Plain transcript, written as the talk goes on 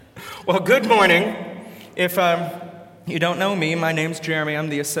Well, good morning. If you don't know me, my name's Jeremy. I'm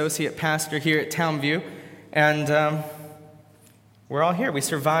the associate pastor here at Towne View, and we're all here. We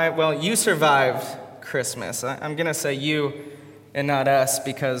survived. Well, you survived Christmas. I'm going to say you and not us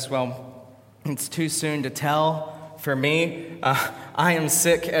because, well, it's too soon to tell for me. I am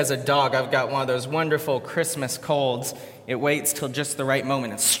sick as a dog. I've got one of those wonderful Christmas colds. It waits till just the right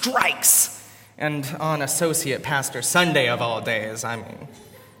moment and strikes. And on Associate Pastor Sunday of all days, I mean,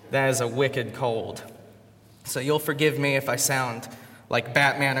 that is a wicked cold. So you'll forgive me if I sound like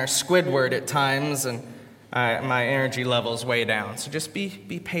Batman or Squidward at times and my energy level's way down. So just be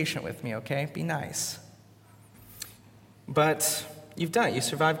patient with me, okay? Be nice. But you've done it. You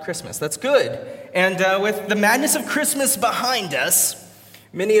survived Christmas. That's good. And with the madness of Christmas behind us,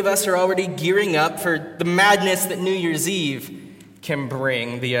 many of us are already gearing up for the madness that New Year's Eve can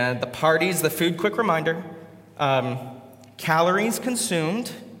bring. The parties, the food, quick reminder, calories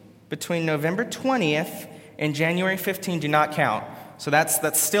consumed between November 20th and January 15th do not count. So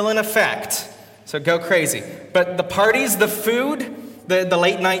that's still in effect. So go crazy. But the parties, the food, the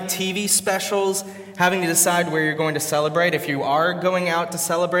late night TV specials, having to decide where you're going to celebrate, if you are going out to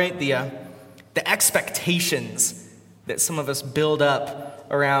celebrate, the expectations that some of us build up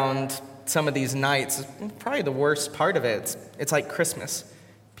around some of these nights is probably the worst part of it. It's like Christmas.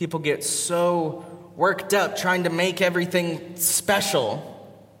 People get so worked up trying to make everything special.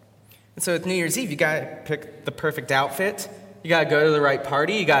 And so with New Year's Eve, you got to pick the perfect outfit. You got to go to the right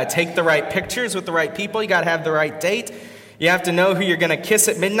party. You got to take the right pictures with the right people. You got to have the right date. You have to know who you're going to kiss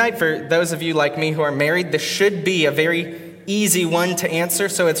at midnight. For those of you like me who are married, this should be a very easy one to answer,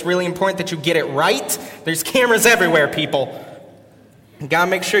 so it's really important that you get it right. There's cameras everywhere, people. You got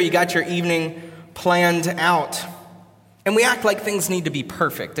to make sure you got your evening planned out. And we act like things need to be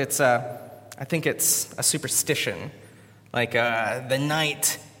perfect. I think it's a superstition. Like the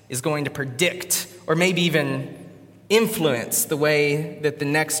night is going to predict or maybe even influence the way that the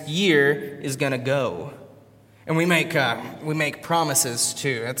next year is going to go. And we make promises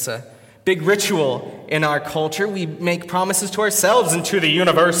too. It's a big ritual in our culture. We make promises to ourselves and to the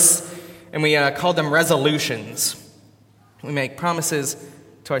universe, and we call them resolutions. We make promises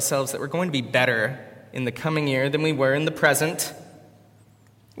to ourselves that we're going to be better in the coming year than we were in the present,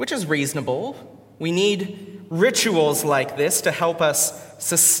 which is reasonable. We need rituals like this to help us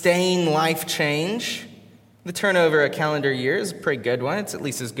sustain life change. The turnover a calendar year is a pretty good one. It's at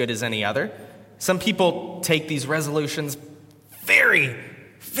least as good as any other. Some people take these resolutions very,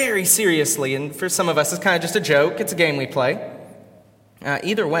 very seriously, and for some of us, it's kind of just a joke. It's a game we play.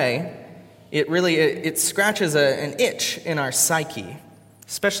 Either way, it scratches an itch in our psyche,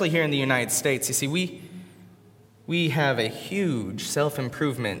 especially here in the United States. You see, we have a huge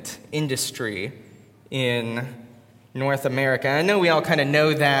self-improvement industry in North America. I know we all kind of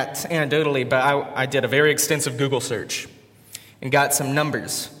know that anecdotally, but I did a very extensive Google search and got some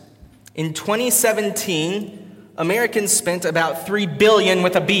numbers. In 2017, Americans spent about $3 billion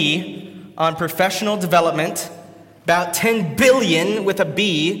with a B on professional development, about $10 billion with a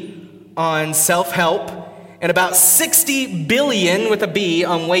B on self-help, and about $60 billion with a B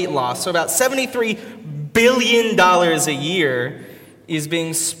on weight loss. So about $73 billion a year is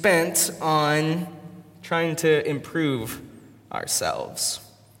being spent on trying to improve ourselves.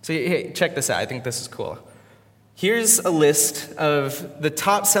 So hey, check this out. I think this is cool. Here's a list of the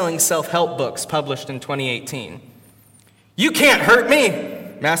top-selling self-help books published in 2018. You Can't Hurt Me.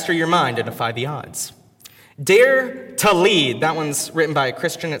 Master Your Mind and Defy the Odds. Dare to Lead. That one's written by a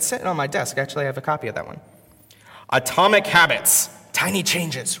Christian. It's sitting on my desk. Actually, I have a copy of that one. Atomic Habits. Tiny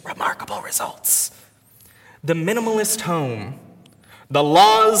Changes, Remarkable Results. The Minimalist Home. The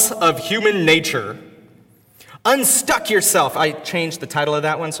Laws of Human Nature. Unstuck Yourself. I changed the title of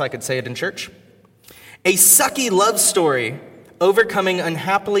that one so I could say it in church. A Sucky Love Story. Overcoming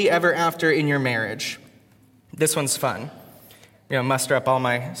Unhappily Ever After in Your Marriage. This one's fun. Muster up all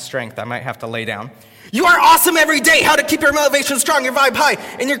my strength. I might have to lay down. You are awesome every day. How to keep your motivation strong, your vibe high,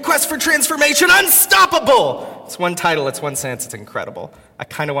 and your quest for transformation unstoppable. It's one title, it's one sentence, it's incredible. I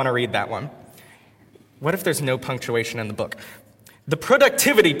kind of want to read that one. What if there's no punctuation in the book? The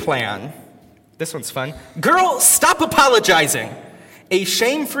Productivity Plan. This one's fun. Girl, Stop Apologizing. A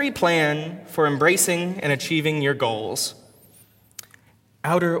shame-free plan for embracing and achieving your goals.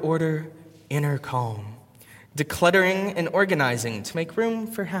 Outer Order, Inner Calm. Decluttering and organizing to make room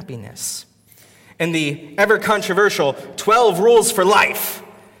for happiness. And the ever-controversial 12 Rules for Life.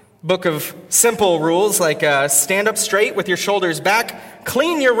 Book of simple rules like stand up straight with your shoulders back,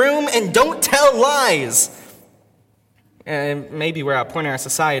 clean your room, and don't tell lies. And maybe we're at a point in our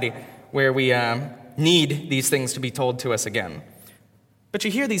society where we need these things to be told to us again. But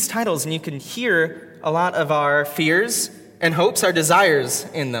you hear these titles and you can hear a lot of our fears and hopes, our desires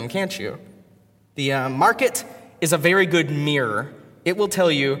in them, can't you? The market is a very good mirror. It will tell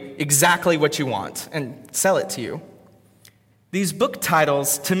you exactly what you want and sell it to you. These book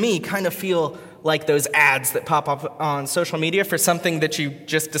titles, to me, kind of feel like those ads that pop up on social media for something that you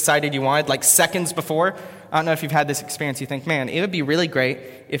just decided you wanted, like seconds before. I don't know if you've had this experience. You think, man, it would be really great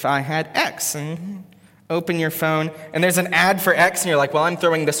if I had X. And open your phone, and there's an ad for X, and you're like, well, I'm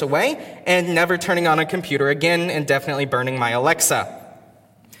throwing this away and never turning on a computer again and definitely burning my Alexa.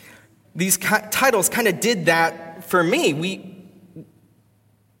 These titles kind of did that for me.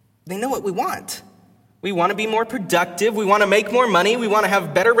 They know what we want. We want to be more productive. We want to make more money. We want to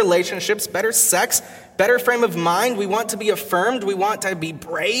have better relationships, better sex, better frame of mind. We want to be affirmed. We want to be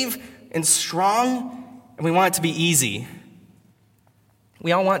brave and strong, and we want it to be easy.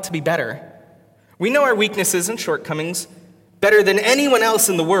 We all want to be better. We know our weaknesses and shortcomings better than anyone else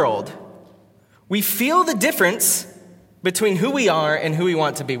in the world. We feel the difference between who we are and who we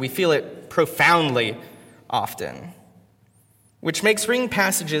want to be. We feel it profoundly often, which makes reading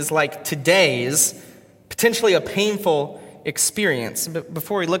passages like today's potentially a painful experience. But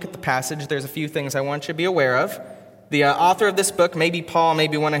before we look at the passage, there's a few things I want you to be aware of. The author of this book, maybe Paul,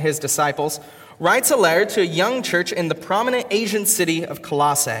 maybe one of his disciples, writes a letter to a young church in the prominent Asian city of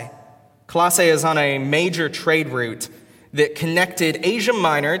Colossae. Colossae is on a major trade route that connected Asia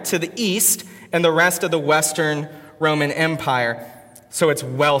Minor to the east and the rest of the Western Roman Empire. So it's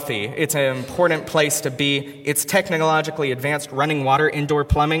wealthy. It's an important place to be. It's technologically advanced, running water, indoor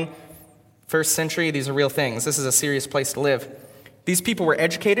plumbing. First century, these are real things. This is a serious place to live. These people were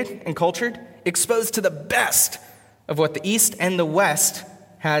educated and cultured, exposed to the best of what the East and the West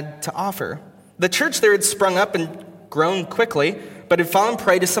had to offer. The church there had sprung up and grown quickly, but had fallen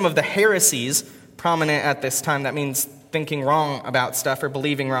prey to some of the heresies prominent at this time. That means thinking wrong about stuff or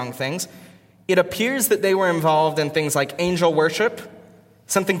believing wrong things. It appears that they were involved in things like angel worship,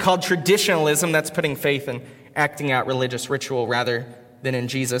 something called traditionalism, that's putting faith in acting out religious ritual rather than in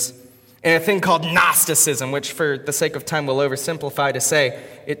Jesus, and a thing called Gnosticism, which for the sake of time we'll oversimplify to say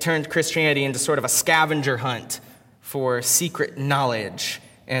it turned Christianity into sort of a scavenger hunt for secret knowledge,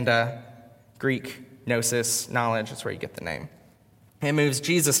 and Greek gnosis, knowledge, that's where you get the name. It moves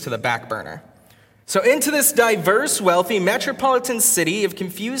Jesus to the back burner. So into this diverse, wealthy, metropolitan city of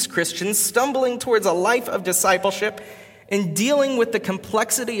confused Christians stumbling towards a life of discipleship and dealing with the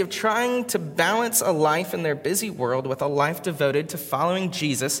complexity of trying to balance a life in their busy world with a life devoted to following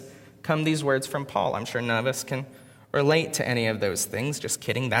Jesus, come these words from Paul. I'm sure none of us can relate to any of those things. Just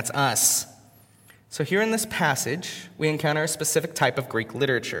kidding, that's us. So here in this passage, we encounter a specific type of Greek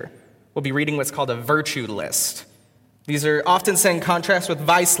literature. We'll be reading what's called a virtue list. These are often set in contrast with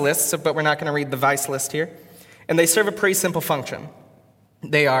vice lists, but we're not going to read the vice list here. And they serve a pretty simple function.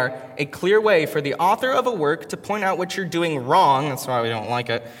 They are a clear way for the author of a work to point out what you're doing wrong, that's why we don't like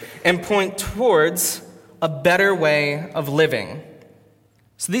it, and point towards a better way of living.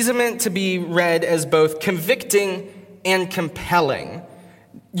 So these are meant to be read as both convicting and compelling.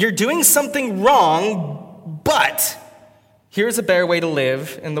 You're doing something wrong, but here's a better way to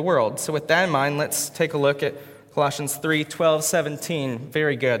live in the world. So with that in mind, let's take a look at Colossians 3:12-17.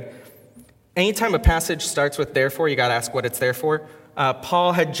 Very good. Anytime a passage starts with therefore, you got to ask what it's there for.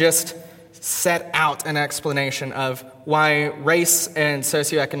 Paul had just set out an explanation of why race and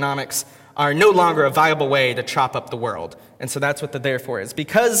socioeconomics are no longer a viable way to chop up the world. And so that's what the therefore is.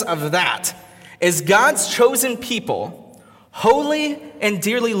 Because of that, as God's chosen people, holy and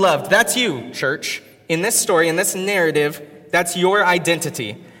dearly loved, that's you, church. In this story, in this narrative, that's your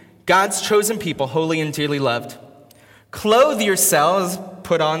identity. God's chosen people, holy and dearly loved. Clothe yourselves,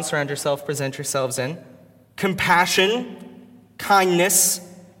 put on, surround yourself, present yourselves in compassion, kindness,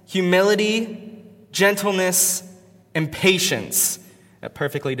 humility, gentleness, and patience. That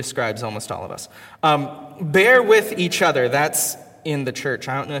perfectly describes almost all of us. Bear with each other. That's in the church.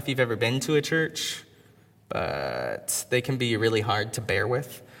 I don't know if you've ever been to a church, but they can be really hard to bear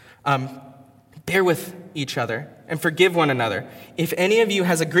with. Bear with each other and forgive one another. If any of you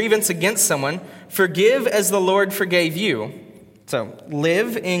has a grievance against someone, forgive as the Lord forgave you. So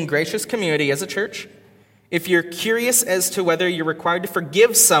live in gracious community as a church. If you're curious as to whether you're required to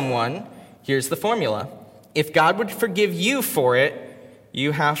forgive someone, here's the formula. If God would forgive you for it,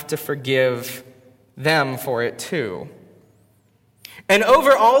 you have to forgive them for it too. And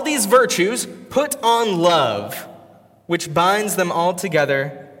over all these virtues, put on love, which binds them all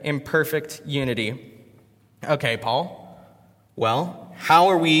together in perfect unity. Okay, Paul. Well, how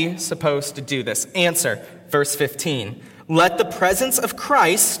are we supposed to do this? Answer, verse 15. Let the presence of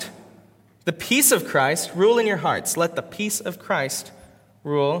Christ, the peace of Christ, rule in your hearts. Let the peace of Christ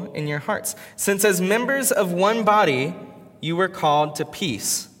rule in your hearts. Since as members of one body, you were called to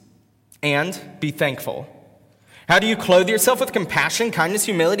peace, and be thankful. How do you clothe yourself with compassion, kindness,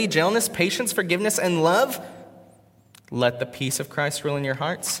 humility, gentleness, patience, forgiveness, and love? Let the peace of Christ rule in your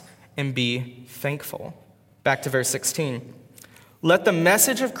hearts, and be thankful. Back to verse 16. Let the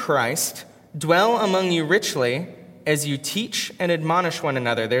message of Christ dwell among you richly as you teach and admonish one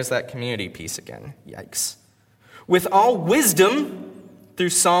another. There's that community piece again. Yikes. With all wisdom, through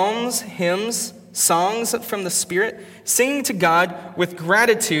psalms, hymns, songs from the Spirit, singing to God with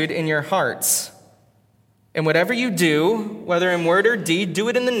gratitude in your hearts. And whatever you do, whether in word or deed, do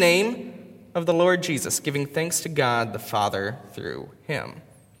it in the name of the Lord Jesus, giving thanks to God the Father through him.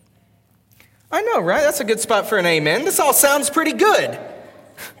 I know, right? That's a good spot for an amen. This all sounds pretty good.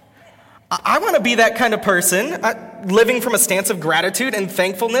 I want to be that kind of person, living from a stance of gratitude and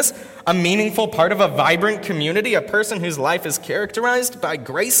thankfulness, a meaningful part of a vibrant community, a person whose life is characterized by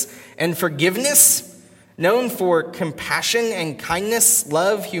grace and forgiveness, known for compassion and kindness,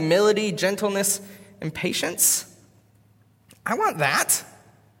 love, humility, gentleness, and patience. I want that.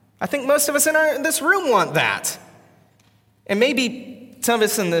 I think most of us in this room want that. And maybe some of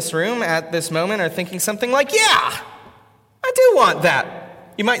us in this room at this moment are thinking something like, yeah, I do want that.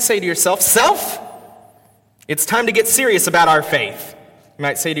 You might say to yourself, self, it's time to get serious about our faith. You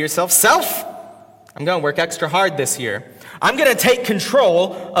might say to yourself, self, I'm going to work extra hard this year. I'm going to take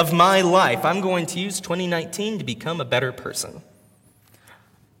control of my life. I'm going to use 2019 to become a better person.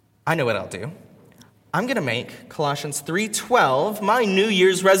 I know what I'll do. I'm going to make Colossians 3:12 my New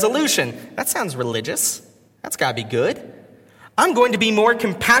Year's resolution. That sounds religious. That's got to be good. I'm going to be more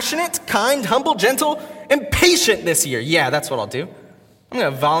compassionate, kind, humble, gentle, and patient this year. Yeah, that's what I'll do. I'm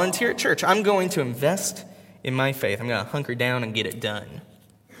going to volunteer at church. I'm going to invest in my faith. I'm going to hunker down and get it done.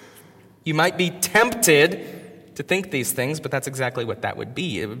 You might be tempted to think these things, but that's exactly what that would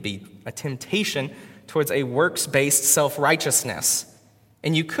be. It would be a temptation towards a works-based self-righteousness.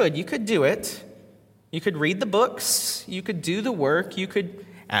 And you could do it. You could read the books. You could do the work. You could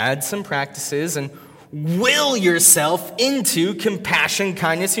add some practices and will yourself into compassion,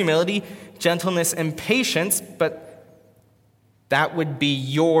 kindness, humility, gentleness, and patience, but that would be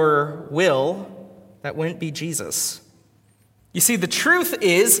your will. That wouldn't be Jesus. You see, the truth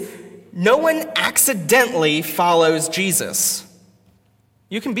is, no one accidentally follows Jesus.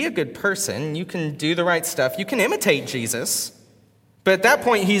 You can be a good person. You can do the right stuff. You can imitate Jesus. But at that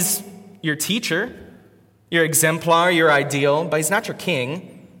point, he's your teacher, your exemplar, your ideal, but he's not your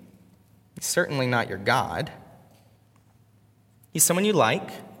king. He's certainly not your God. He's someone you like.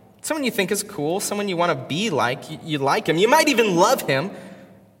 Someone you think is cool, someone you want to be like, you like him. You might even love him,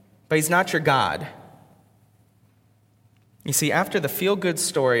 but he's not your God. You see, after the feel-good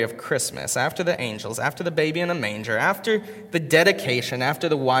story of Christmas, after the angels, after the baby in a manger, after the dedication, after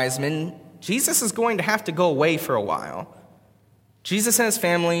the wise men, Jesus is going to have to go away for a while. Jesus and his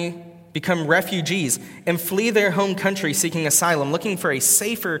family become refugees and flee their home country seeking asylum, looking for a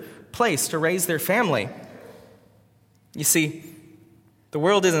safer place to raise their family. You see, the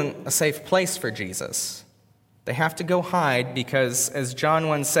world isn't a safe place for Jesus. They have to go hide because, as John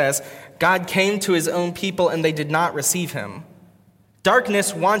 1 says, God came to his own people and they did not receive him.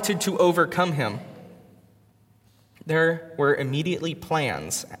 Darkness wanted to overcome him. There were immediately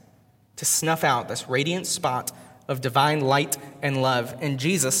plans to snuff out this radiant spot of divine light and love, and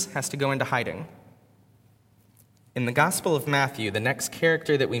Jesus has to go into hiding. In the Gospel of Matthew, the next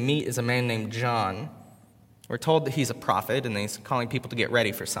character that we meet is a man named John. We're told that he's a prophet, and he's calling people to get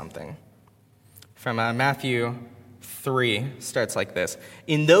ready for something. From Matthew 3, starts like this.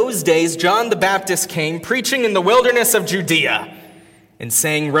 In those days, John the Baptist came, preaching in the wilderness of Judea, and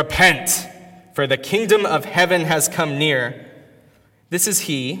saying, repent, for the kingdom of heaven has come near. This is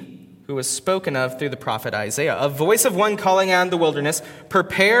he who was spoken of through the prophet Isaiah, a voice of one calling out in the wilderness,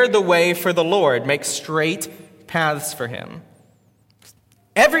 prepare the way for the Lord, make straight paths for him.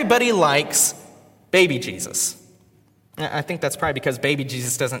 Everybody likes baby Jesus. I think that's probably because baby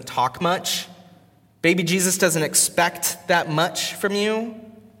Jesus doesn't talk much. Baby Jesus doesn't expect that much from you.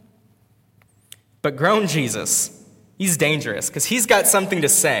 But grown Jesus, he's dangerous because he's got something to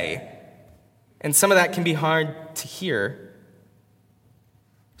say. And some of that can be hard to hear.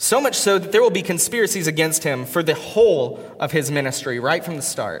 So much so that there will be conspiracies against him for the whole of his ministry right from the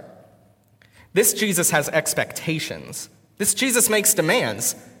start. This Jesus has expectations. This Jesus makes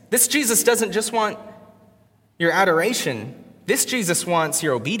demands. This Jesus doesn't just want your adoration. This Jesus wants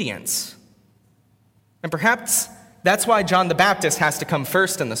your obedience. And perhaps that's why John the Baptist has to come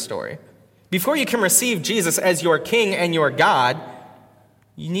first in the story. Before you can receive Jesus as your king and your God,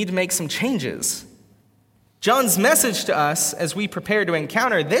 you need to make some changes. John's message to us as we prepare to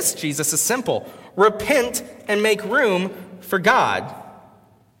encounter this Jesus is simple. Repent and make room for God.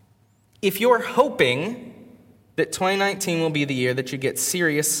 If you're hoping that 2019 will be the year that you get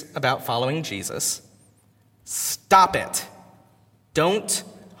serious about following Jesus, stop it. Don't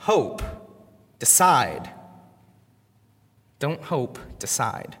hope. Decide. Don't hope.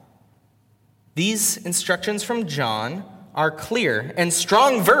 Decide. These instructions from John are clear and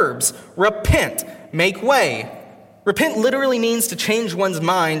strong verbs. Repent. Make way. Repent literally means to change one's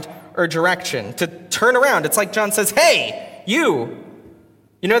mind or direction, to turn around. It's like John says, hey, you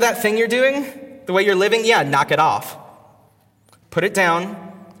know that thing you're doing? The way you're living? Yeah, knock it off. Put it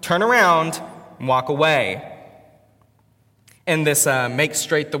down, turn around, and walk away. And this make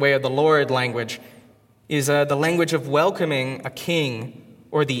straight the way of the Lord language is the language of welcoming a king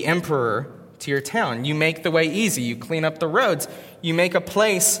or the emperor to your town. You make the way easy. You clean up the roads. You make a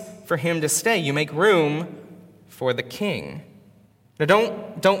place for him to stay. You make room for the king. Now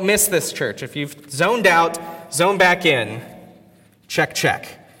don't miss this, church. If you've zoned out, zone back in. Check.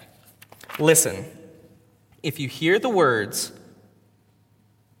 Listen. If you hear the words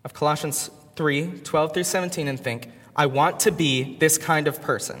of Colossians 3:12-17 and think, I want to be this kind of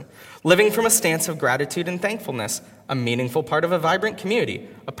person, living from a stance of gratitude and thankfulness, a meaningful part of a vibrant community,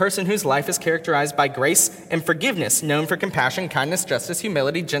 a person whose life is characterized by grace and forgiveness, known for compassion, kindness, justice,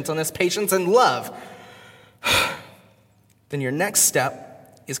 humility, gentleness, patience, and love, then your next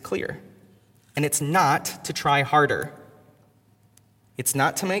step is clear. And it's not to try harder. It's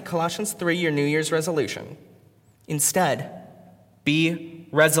not to make Colossians 3 your New Year's resolution. Instead, be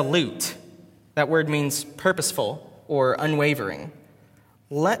resolute. That word means purposeful or unwavering.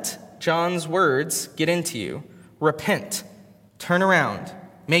 Let John's words get into you. Repent, turn around,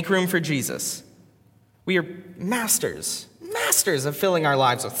 make room for Jesus. We are masters of filling our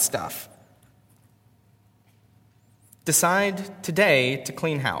lives with stuff. Decide today to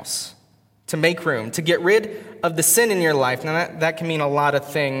clean house, to make room, to get rid of the sin in your life. Now that can mean a lot of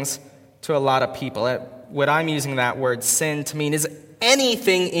things to a lot of people. What I'm using that word sin to mean is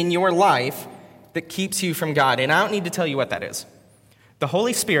anything in your life that keeps you from God. And I don't need to tell you what that is. The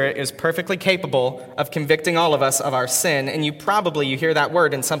Holy Spirit is perfectly capable of convicting all of us of our sin, and you hear that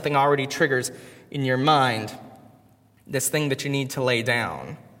word and something already triggers in your mind this thing that you need to lay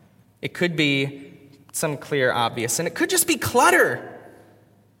down. It could be some clear, obvious, and it could just be clutter.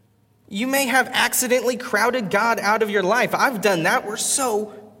 You may have accidentally crowded God out of your life. I've done that. We're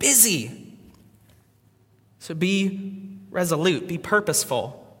so busy. So be resolute, be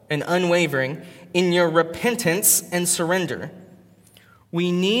purposeful and unwavering in your repentance and surrender.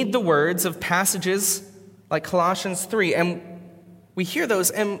 We need the words of passages like Colossians 3, and we hear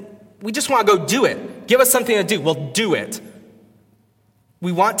those, and we just want to go do it. Give us something to do. We'll do it.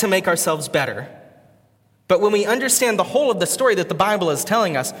 We want to make ourselves better. But when we understand the whole of the story that the Bible is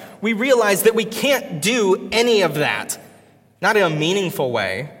telling us, we realize that we can't do any of that. Not in a meaningful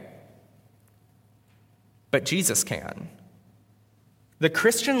way. But Jesus can. The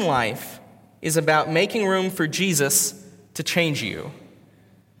Christian life is about making room for Jesus to change you.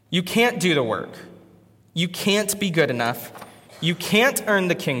 You can't do the work. You can't be good enough. You can't earn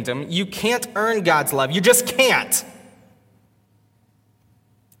the kingdom. You can't earn God's love. You just can't.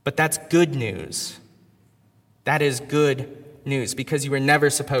 But that's good news. That is good news because you were never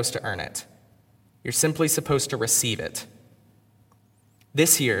supposed to earn it. You're simply supposed to receive it.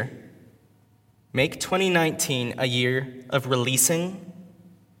 This year, make 2019 a year of releasing.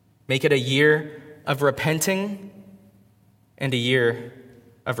 Make it a year of repenting and a year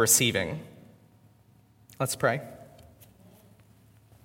of receiving. Let's pray.